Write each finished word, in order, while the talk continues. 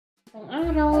Ang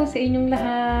araw sa inyong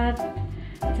lahat.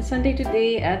 It's Sunday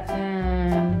today at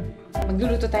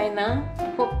magluluto tayo ng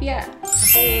hopia.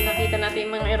 Kasi nakita natin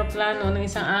yung mga eroplano ng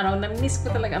isang araw. Na-miss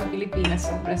ko talaga ang Pilipinas.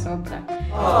 Sobra-sobra.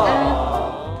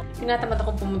 Tinatamad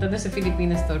akong pumunta doon sa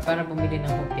Pilipinas store para bumili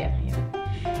ng hopia. Yan.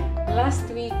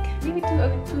 Last week, maybe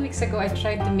two weeks ago, I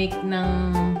tried to make ng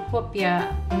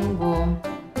hopia munggo.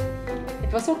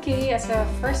 It was okay as a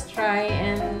first try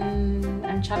and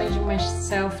I'm challenging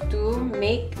myself to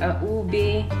make a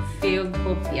ube filled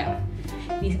hopia.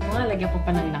 Hindi ko nga, lagyan ko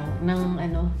pa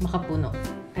ng makapuno.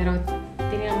 Pero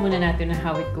tingnan muna natin na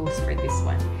how it goes for this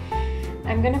one.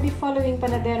 I'm gonna be following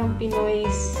Panaderong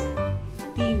Pinoy's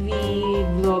TV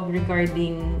vlog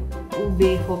regarding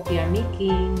ube hopia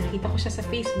making. Nakita ko siya sa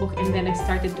Facebook and then I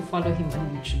started to follow him on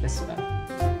YouTube as well.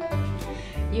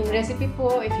 Yung recipe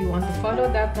po, if you want to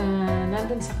follow that,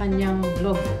 nandun sa kanyang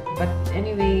vlog. But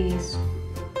anyways,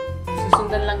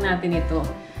 susundan lang natin ito.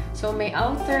 So may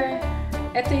outer,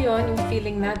 ito yon yung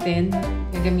filling natin,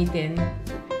 gagamitin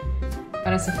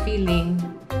para sa filling.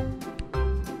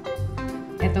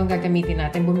 Ito ang gagamitin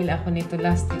natin. Bumili ako nito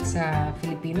last week sa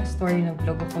Filipino store.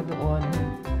 Nag-vlog ako doon.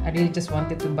 I really just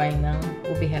wanted to buy ng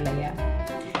ube halaya.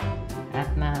 At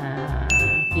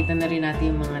nakita na rin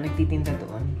natin yung mga nagtitinda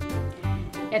doon.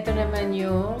 Ito naman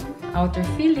yung outer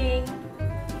filling.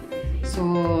 So,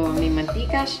 may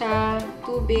mantika siya,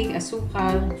 tubig,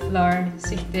 asukal, flour,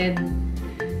 sifted.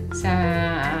 Sa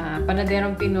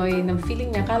Panaderong Pinoy, ng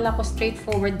filling niya, kala ko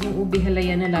straightforward yung ube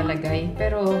halaya na lalagay.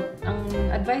 Pero, ang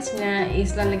advice niya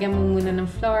is lalagyan mo muna ng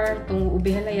flour, itong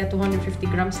ube halaya, 250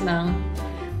 grams lang.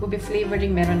 Ube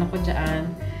flavoring, meron ako dyan.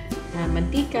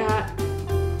 Mantika,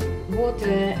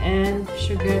 water, and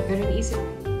sugar. Pero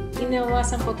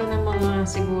inawasan ko to ng mga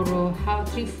siguro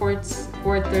 3/4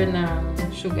 quarter ng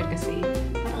sugar kasi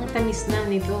ang tamis na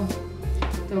nito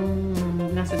itong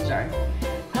nasa jar.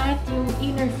 At yung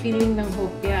inner filling ng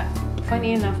hopia,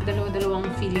 funny enough, dalawang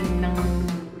filling ng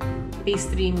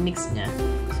pastry mix niya.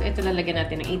 So ito lalagyan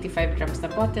natin ng 85 grams na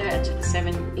butter at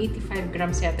 85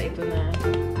 grams yata ito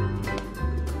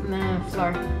na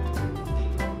flour.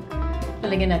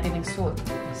 Lalagyan natin ng salt.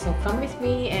 So come with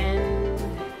me and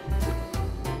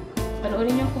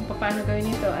panoorin nyo kung paano gawin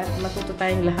ito at matuto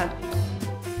tayong lahat.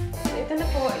 So, ito na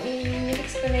po,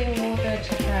 i-mix ko na yung water at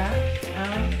saka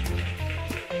ang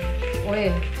oil.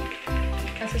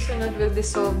 Kasi sunod will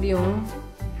dissolve yung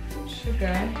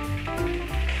sugar.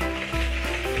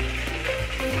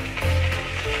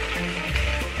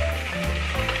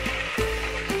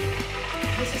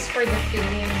 This is for the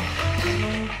filling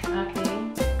ng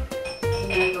ating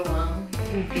ginagawang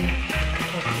ube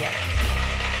hopia.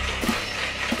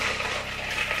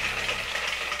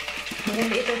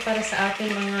 Maganda ito para sa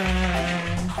ating mga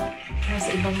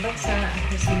nasa ibang bansa at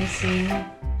misinising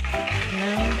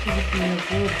ng Filipino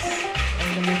goods.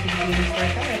 Ang naman Filipino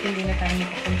store tayo at hindi na tayo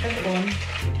makapunta doon.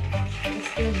 It's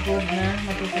still good na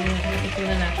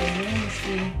matutunan natin yung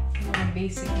mga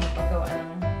basic na paggawa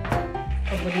ng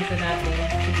paborito natin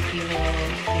Filipino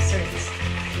desserts.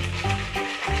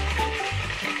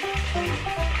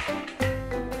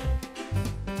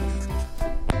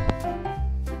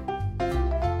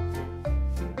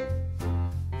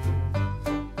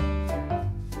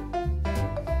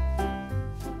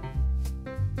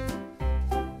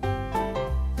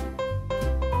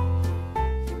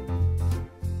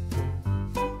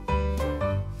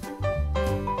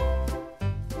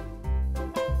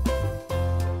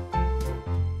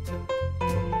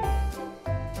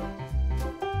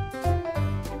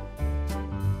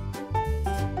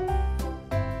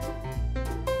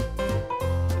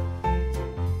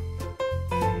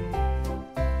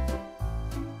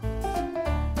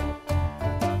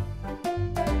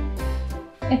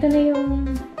 Ito na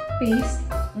yung paste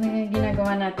na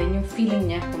ginagawa natin, yung filling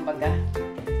niya, kumbaga.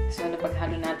 So,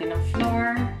 napaghalo natin ng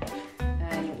flour,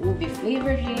 yung ube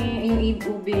flavoring, yung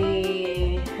ube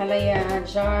halaya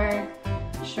jar,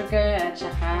 sugar, at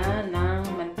saka ng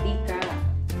mantika,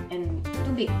 and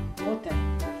tubig, water.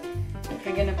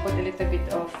 We're gonna put a little bit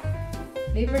of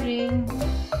flavoring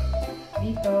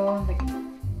dito.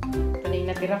 Ito na yung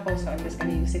natira ko, so I'm just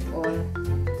gonna use it all.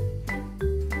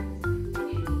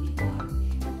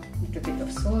 Bit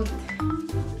of salt.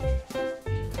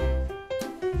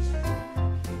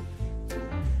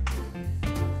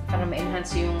 Para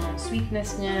ma-enhance yung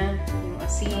sweetness niya, yung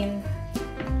asin.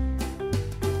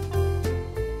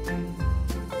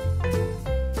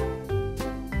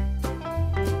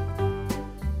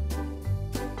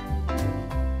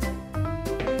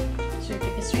 So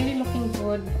it's really looking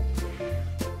good.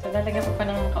 So lalagyan ko pa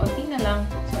ng kaunti na lang.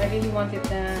 So I really want it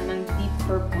ng deep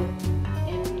purple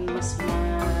and mas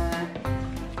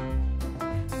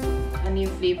ano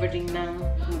yung flavoring ng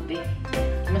ube.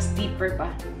 Mas deeper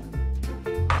pa.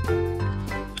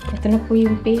 Ito na po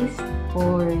yung paste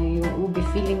or yung ube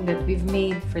filling that we've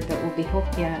made for the Ube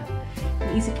Hopia.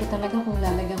 Naisip ko talaga kung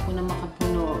lalagyan ko na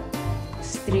makapuno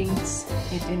strings.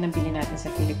 Ito yung nabili natin sa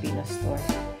Filipino store.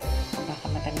 Baka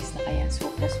matamis na kaya.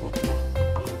 Supla-supla.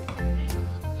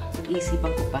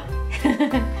 Isipan ko pa.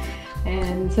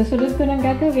 And susunod ko lang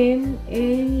gagawin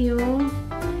yung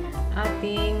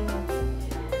ating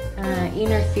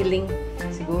inner filling.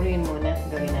 Siguro yun muna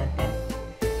gawin natin.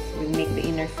 We'll make the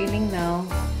inner filling now.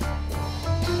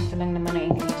 Ito lang naman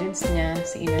ang ingredients niya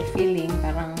sa inner filling.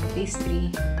 Parang pastry,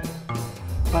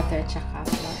 butter, tsaka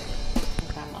flour.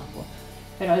 Tama ako.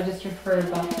 Pero I'll just refer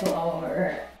back to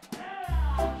our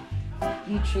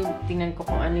YouTube. Tingnan ko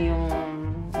kung ano yung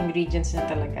ingredients na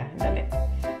talaga. Dali.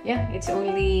 Yeah, it's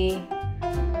only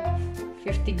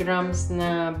 50 grams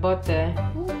na butter.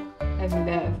 I've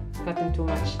gotten too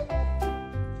much.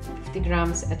 50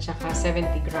 grams at saka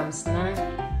 70 grams na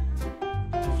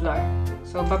flour.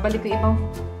 So, babalik ko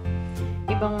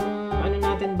ibang ano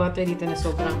natin butter dito na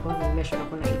sobrang ko. Nag-measure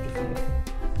ako na 85.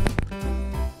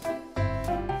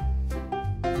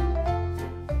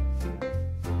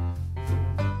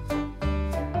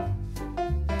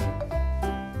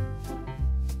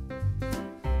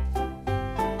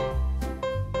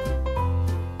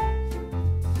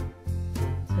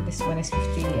 This one is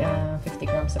 50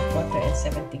 grams of butter and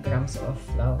 70 grams of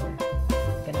flour.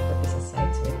 I'm gonna put this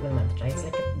aside so it will not dry. It's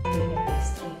like doing a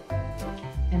pastry.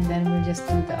 And then we'll just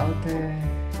do the outer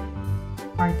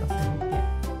part of the hopia.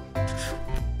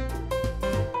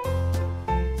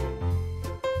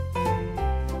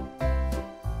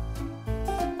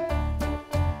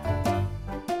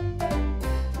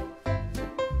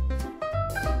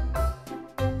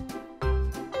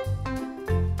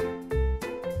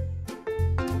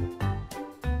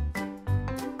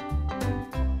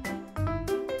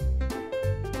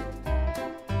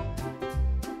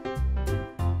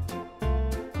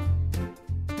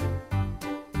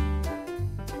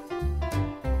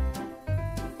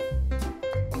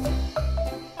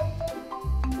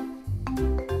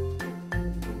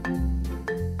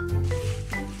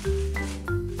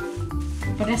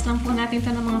 Pares lang po natin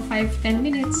ito ng mga 5-10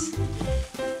 minutes.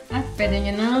 At pwede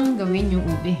nyo nang gawin yung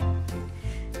ube.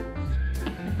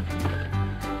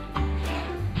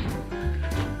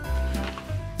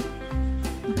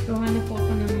 Gawa na po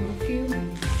ako ng few na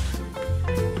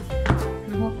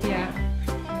hopia.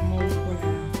 Mold ko na.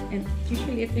 And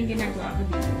usually ito yung ginagawa ko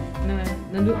dito.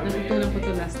 Natutunan ko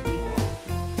ito last week.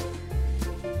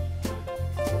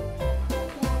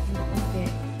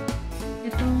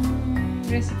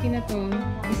 Recipe na to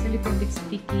is a little bit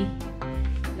sticky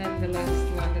than the last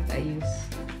one that I use.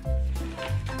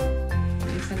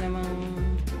 Isa namang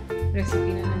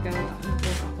recipe na nagawa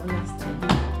ako last time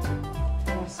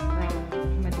was from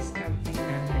Madiscarding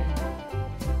Nanay.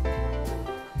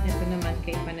 Ito naman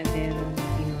kay Panadero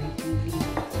Pinoy TV.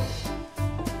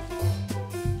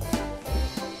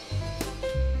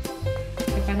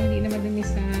 So, parang hindi naman dumi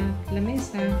sa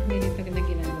lamesa, hindi nito na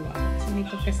ginagawa. Kasi may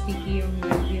pagka-sticky yung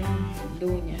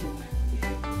dough niya.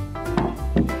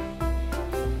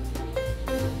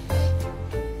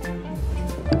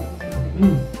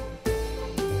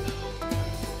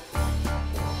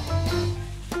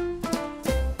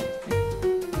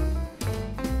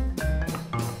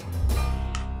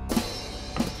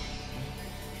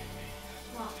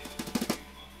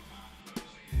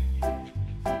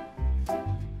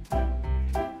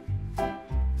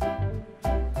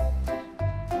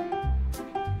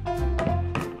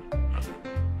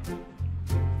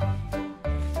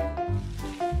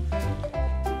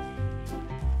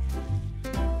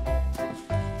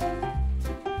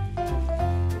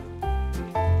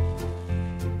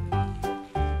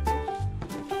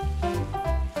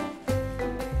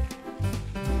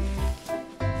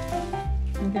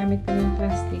 Gamit ko ng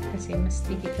plastic kasi mas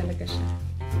sticky talaga siya.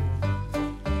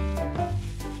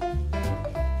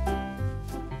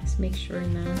 Just make sure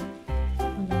na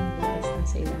walang butas na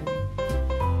sa ilalim.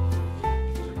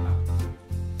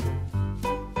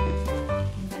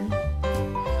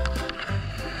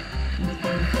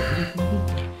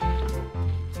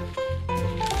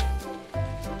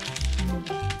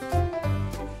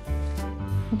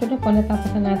 Ito na po, natapos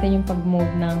na natin yung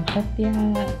pag-mold ng hopia,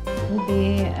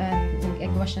 ube, at egg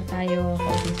wash na tayo.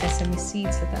 Kaunting sesame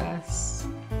seeds sa taas.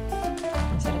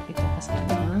 Masarap ito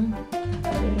kasama ng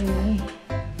kape.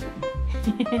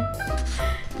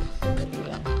 Dali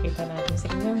lang. Kita natin sa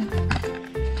inyo.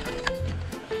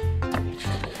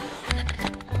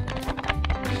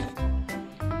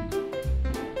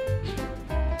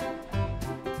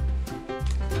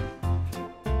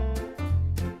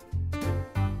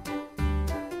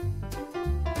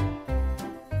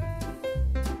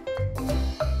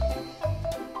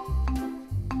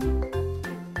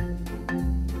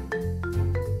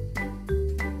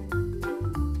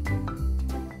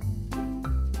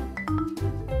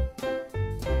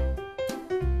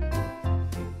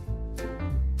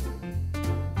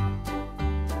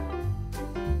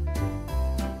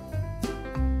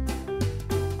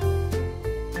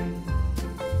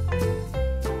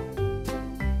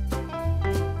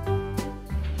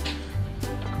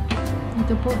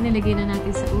 Ito po, nilagay na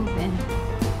natin sa oven.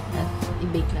 At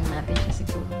i-bake lang natin siya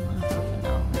siguro mga half an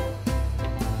hour.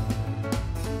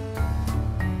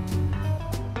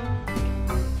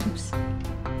 Oops.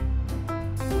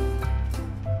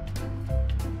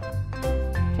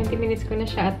 20 minutes ko na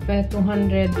siya at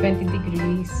 220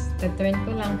 degrees. Taturn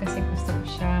ko lang kasi gusto ko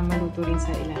siya maluto rin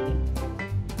sa ilalim.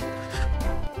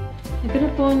 Ito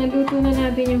na po, naluto na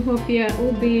natin yung hopia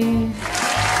ube.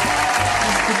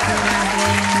 Ito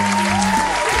natin.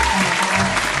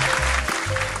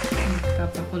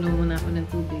 Papakulo muna ako ng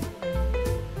tubig.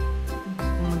 Gusto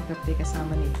kong magkape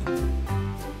kasama nito.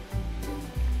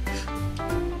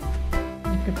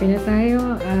 Magkape na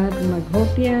tayo at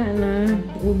mag-hopia na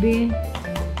ube.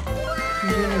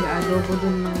 Medyo nag-adobo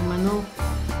dun ng manok.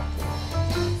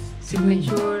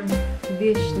 Signature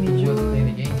dish ni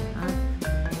June. At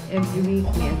every week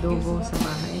may adobo sa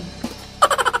bahay.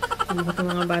 Hindi ko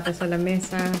mga bata sa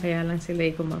lamesa, kaya lang sila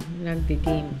ay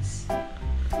nag-games.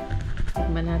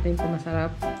 Tikman natin kung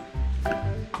masarap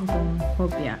itong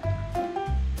hopia.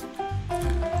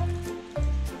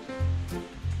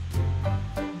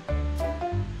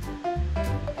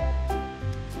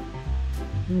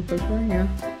 For sure, yeah.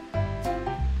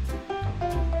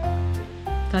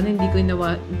 Sana hindi ko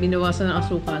binawasan ng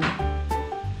asukal.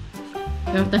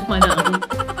 Pero tama na ako.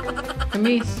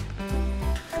 Kamis.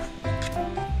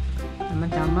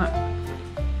 Tama.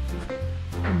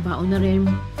 Ang baon na rin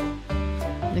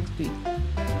next week.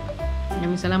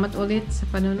 Maraming salamat ulit sa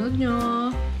panonood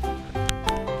nyo.